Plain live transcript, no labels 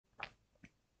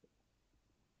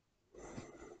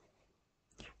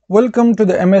Welcome to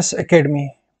the MS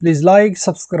Academy. Please like,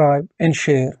 subscribe and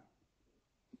share.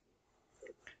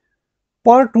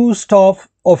 Part 2 Staff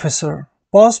Officer.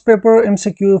 Past paper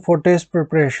MCQ for test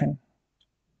preparation.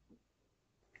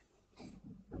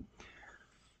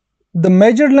 The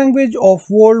major language of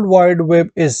World Wide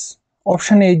Web is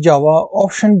option A Java,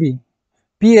 option B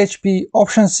PHP,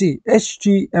 option C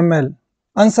HTML.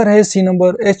 Answer है C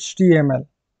number HTML.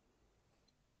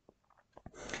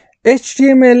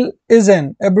 HTML is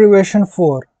an abbreviation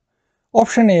for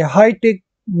option A high-tech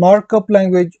markup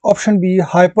language, option B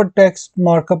hypertext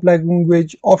markup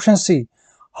language, option C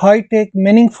high-tech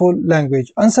meaningful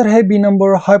language. Answer है B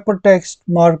number hypertext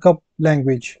markup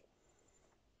language.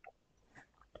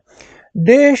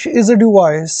 Dash is a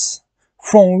device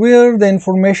from where the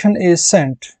information is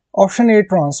sent. Option A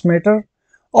transmitter,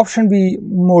 option B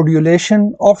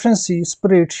modulation, option C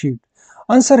spreadsheet.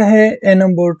 Answer है A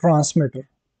number transmitter.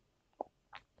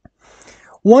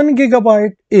 1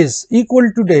 gigabyte is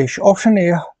equal to dash. Option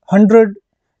A 1000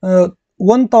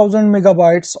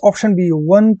 megabytes, option B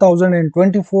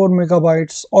 1024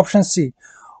 megabytes, option C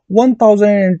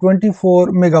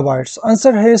 1024 megabytes.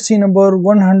 Answer है C number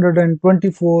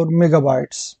 124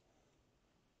 megabytes.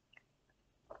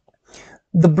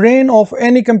 The brain of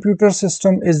any computer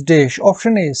system is dash.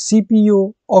 Option A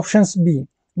CPU, option B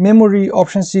memory,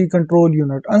 option C control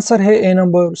unit. Answer है A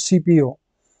number CPU.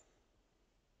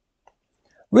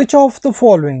 Which of the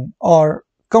following are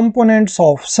components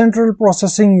of central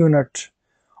processing unit?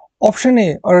 Option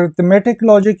A arithmetic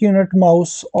logic unit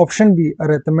mouse, option B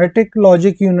arithmetic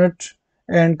logic unit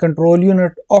and control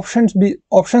unit, option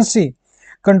C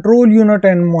control unit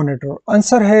and monitor.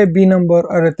 Answer है B number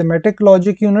arithmetic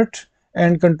logic unit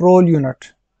and control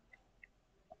unit.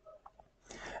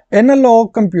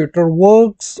 Analog computer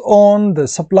works on the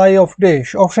supply of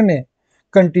dash. Option A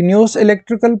continuous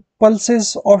electrical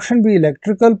pulses, option B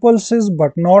electrical pulses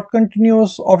but not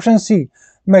continuous, option C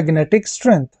magnetic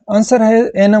strength. Answer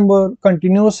है A number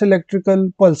continuous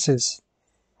electrical pulses.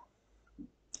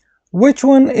 Which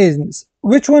one is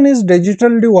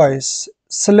digital device?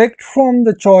 Select from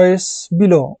the choice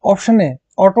below. Option A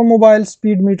automobile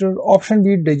speed meter, option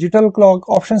B digital clock,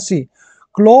 option C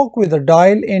clock with a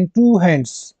dial in two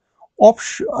hands.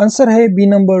 Answer है B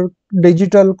number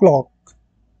digital clock.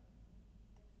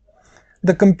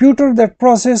 The computer that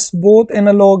processes both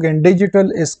analog and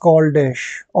digital is called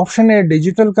dash. Option A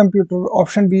digital computer,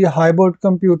 option B hybrid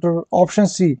computer, option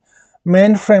C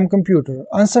mainframe computer.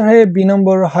 Answer है B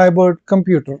number hybrid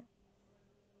computer.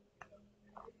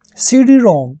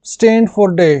 CD-ROM stand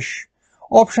for dash.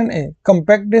 Option A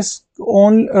compact disk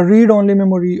read-only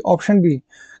memory, option B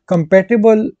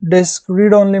compatible disk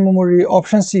read-only memory,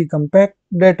 option C compact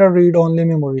data read-only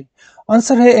memory.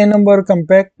 Answer है A number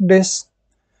compact disk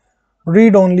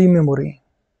read-only memory.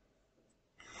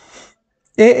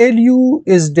 ALU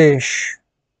is dash.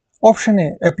 Option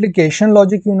A application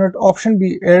logic unit, option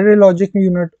B array logic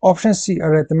unit, option C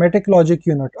arithmetic logic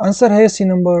unit. Answer है C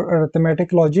number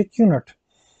arithmetic logic unit.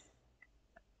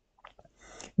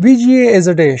 VGA is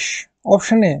a dash.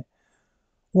 Option A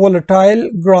volatile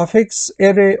graphics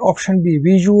array, option B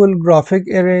visual graphic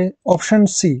array, option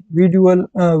C video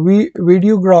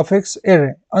graphics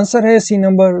array. Answer है C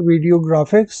number video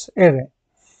graphics array.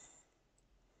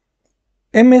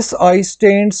 MSI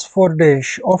stands for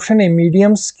dash. Option A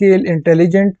medium scale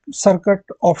intelligent circuit,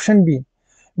 option B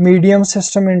medium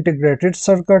system integrated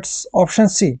circuits, option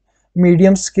C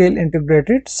medium scale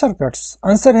integrated circuits.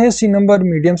 Answer है C number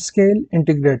medium scale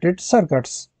integrated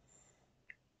circuits.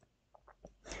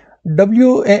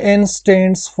 WAN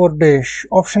stands for dash.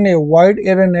 Option A wide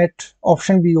area net,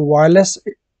 option B wireless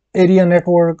area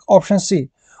network, option C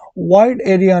wide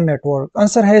area network.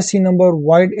 Answer है C number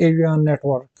wide area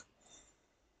network.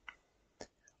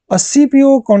 A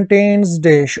CPU contains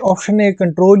dash. Option A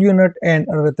control unit and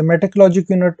arithmetic logic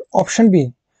unit, option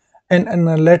B an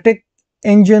analytic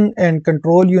engine and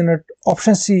control unit,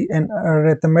 option C an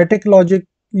arithmetic logic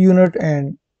unit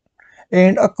and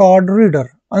a card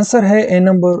reader. Answer है A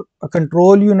number a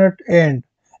control unit and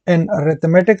an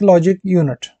arithmetic logic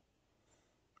unit.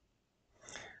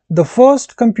 The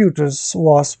first computers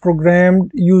was programmed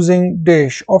using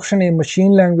dash. Option A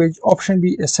machine language, option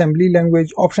B assembly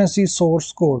language, option C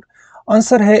source code.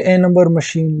 Answer है A number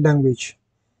machine language.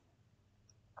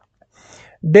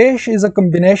 Dash is a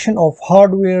combination of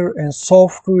hardware and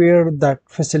software that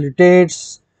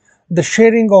facilitates the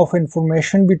sharing of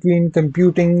information between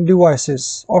computing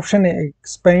devices. Option A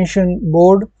expansion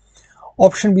board,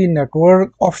 option B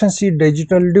network, option C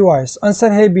digital device. Answer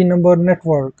है B number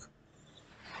network.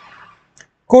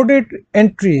 Coded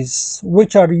entries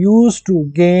which are used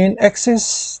to gain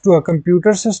access to a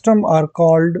computer system are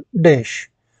called dash.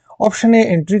 Option A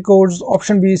entry codes,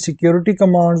 option B security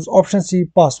commands, option C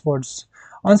passwords.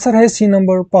 Answer है C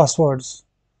number passwords.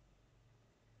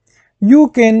 You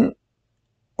can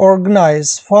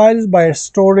organize files by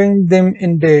storing them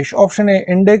in dash. Option A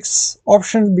index,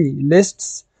 option B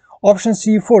lists, option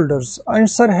C folders.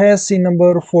 Answer है C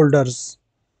number folders.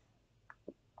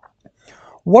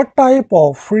 What type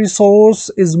of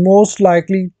resource is most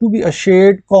likely to be a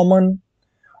shared common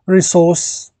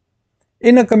resource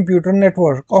in a computer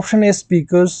network? Option A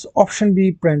speakers, option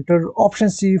B printer, option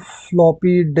C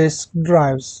floppy disk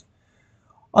drives.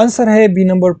 Answer है B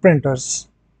number printers.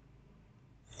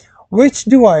 Which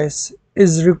device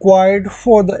is required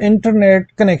for the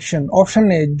internet connection?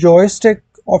 Option A joystick,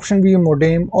 option B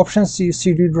modem, option C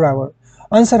CD driver.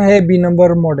 Answer है B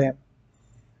number modem.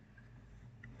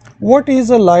 What is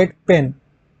a light pin?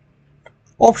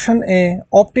 Option A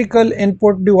optical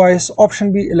input device,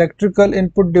 option B electrical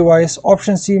input device,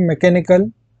 option C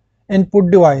mechanical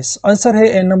input device. Answer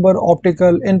है A number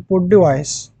optical input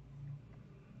device.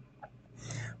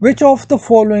 Which of the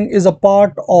following is a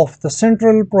part of the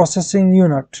central processing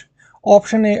unit?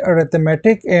 Option A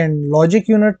arithmetic and logic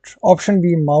unit, option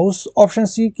B mouse, option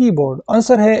C keyboard.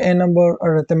 Answer है A number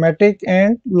arithmetic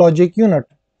and logic unit.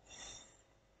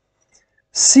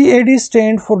 CAD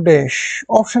stand for dash.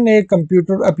 Option A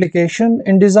computer application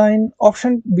in design,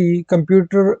 option B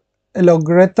computer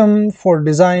algorithm for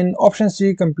design, option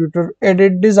C computer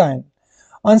aided design.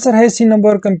 Answer है C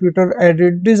number computer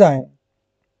aided design.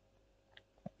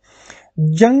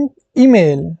 Junk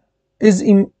email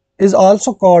is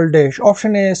also called dash.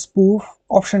 Option A spoof,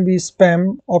 option B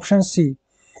spam, option C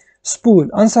spool.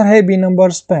 Answer है B number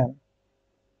spam.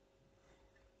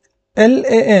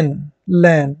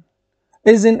 LAN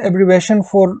is an abbreviation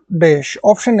for dash.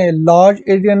 Option A large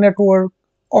area network,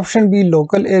 option B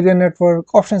local area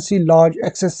network, option C large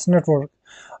access network.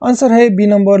 Answer है B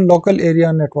number local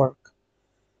area network.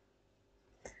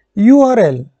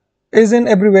 URL is an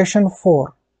abbreviation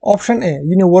for option A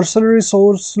universal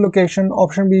resource location,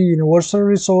 option B universal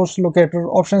resource locator,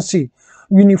 option C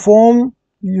uniform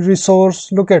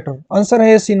resource locator. Answer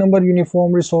है C number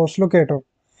uniform resource locator.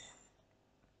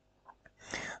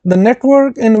 The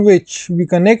network in which we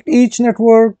connect each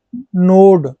network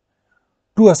node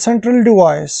to a central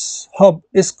device hub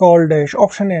is called dash.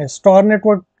 Option A star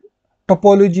network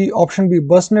topology, option B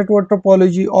bus network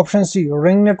topology, option C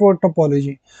ring network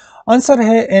topology. Answer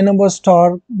है A number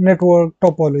star network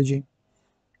topology.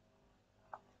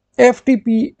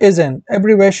 FTP is an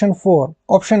abbreviation for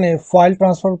option A file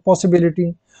transfer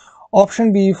possibility,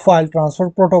 option B file transfer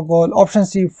protocol, option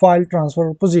C file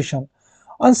transfer position.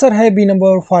 Answer है B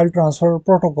number file transfer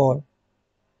protocol.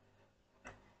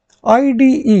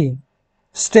 IDE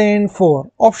stand for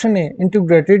option A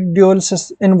integrated dual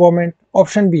environment,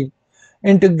 option B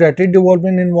integrated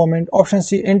development environment, option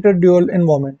C inter-dual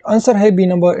environment. Answer है B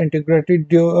number integrated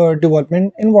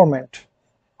development environment.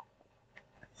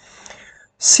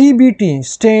 CBT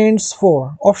stands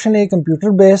for option A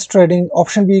computer based trading,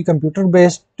 option B computer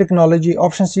based technology,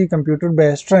 option C computer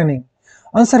based training.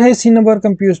 Answer है C number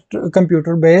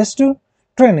computer based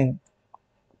training.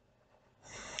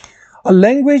 A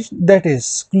language that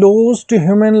is close to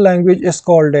human language is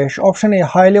called dash. Option A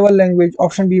high level language,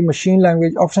 option B machine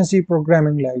language, option C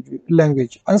programming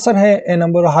language. Answer है A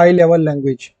number high level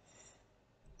language.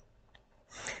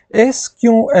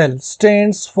 SQL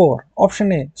stands for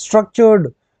option A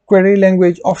structured query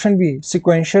language, option B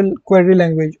sequential query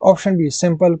language, option B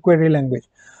simple query language.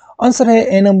 Answer है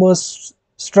A number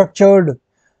structured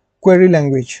query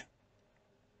language.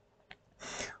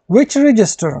 Which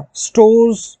register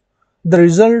stores the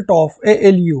result of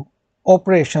ALU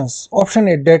operations? Option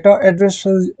A data address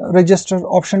register,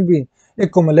 option B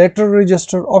accumulator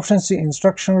register, option C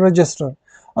instruction register.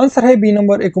 Answer है B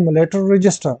number accumulator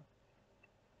register.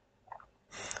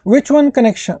 Which one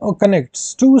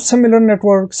connects two similar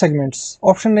network segments?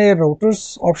 Option A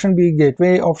routers, option B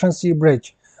gateway, option C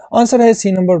bridge. Answer है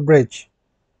C number bridge.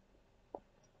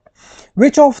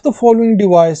 Which of the following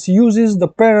device uses the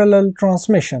parallel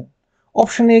transmission?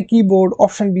 Option A keyboard,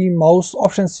 option B mouse,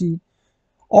 option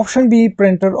B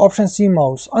printer, option C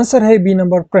mouse. Answer है B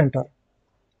number printer.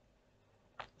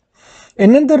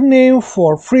 Another name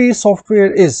for free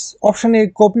software is option A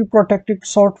copy protected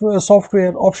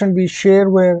software, option B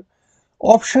shareware,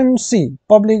 option C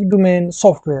public domain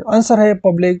software. Answer है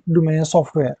public domain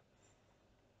software.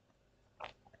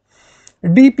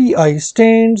 DPI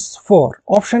stands for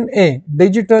option A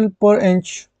digital per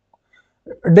inch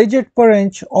digit पर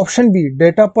inch, option B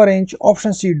data पर inch,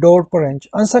 option C dot पर inch.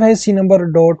 Answer है सी number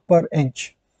dot पर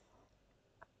inch.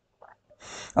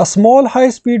 A small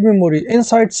high-speed memory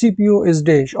inside CPU is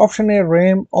dash. Option A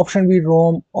RAM, option B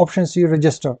ROM, option C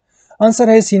register. Answer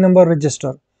है C number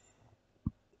register.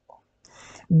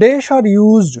 Dash are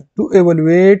used to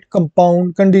evaluate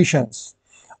compound conditions.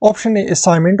 Option A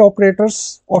assignment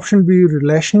operators, option B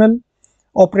relational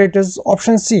operators,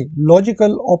 option C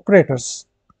logical operators.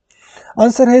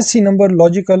 Answer है C number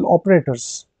logical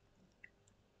operators.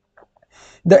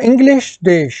 The English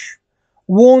dash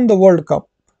won the World Cup.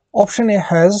 Option A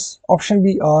has, option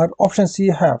B are, option C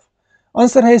have.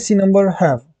 Answer है C number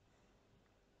have.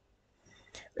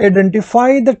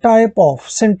 Identify the type of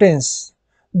sentence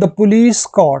the police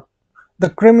caught the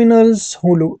criminals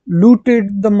who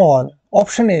looted the mall.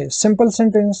 Option A simple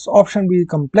sentence, option B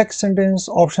complex sentence,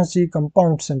 option C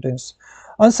compound sentence.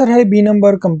 Answer है B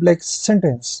number complex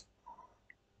sentence.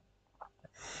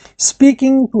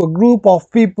 Speaking to a group of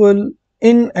people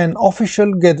in an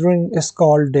official gathering is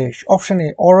called dash. Option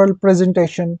A oral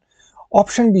presentation,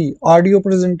 option B audio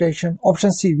presentation,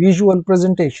 option C visual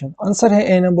presentation. Answer है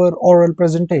A number oral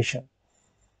presentation.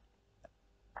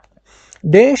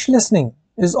 Dash listening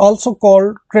is also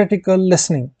called critical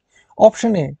listening.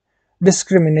 Option A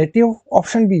discriminative,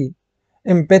 option B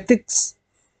empathetic,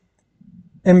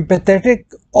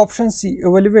 option C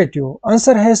evaluative.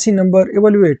 Answer है C number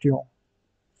evaluative.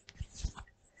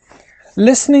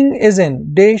 Listening is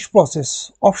in dash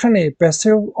process. Option A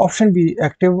passive, option B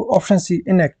active, option C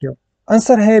inactive.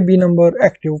 Answer है B number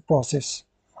active process.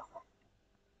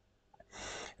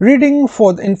 Reading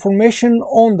for the information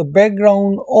on the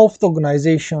background of the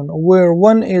organization where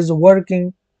one is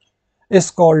working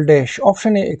is called dash.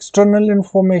 Option A external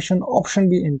information, option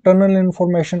B internal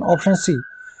information, option C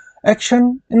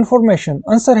action information.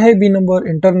 Answer है B number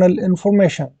internal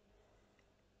information.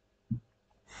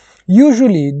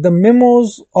 Usually the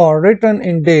memos are written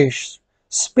in dash,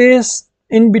 space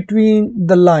in between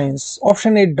the lines.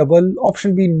 Option A double,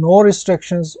 option B no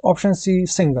restrictions, option C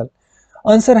single.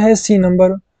 Answer है C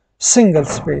number single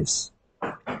space.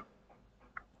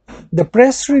 The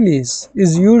press release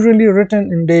is usually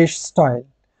written in dash style.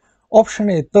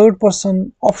 Option A third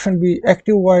person, option B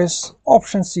active voice,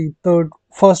 option C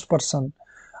first person.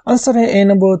 Answer है A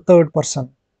number third person.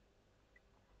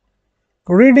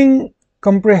 Reading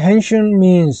comprehension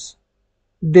means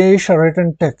dash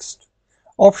written text.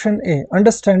 Option A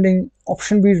understanding,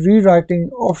 option B rewriting,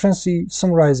 option C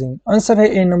summarizing. Answer है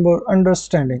A number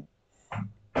understanding.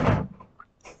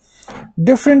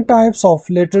 Different types of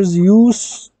letters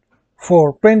used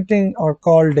for printing are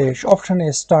called dash. Option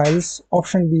A styles,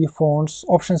 option B fonts,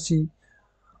 option C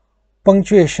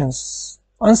punctuations.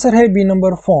 Answer है B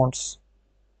number fonts.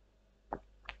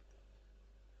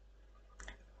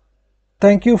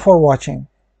 Thank you for watching.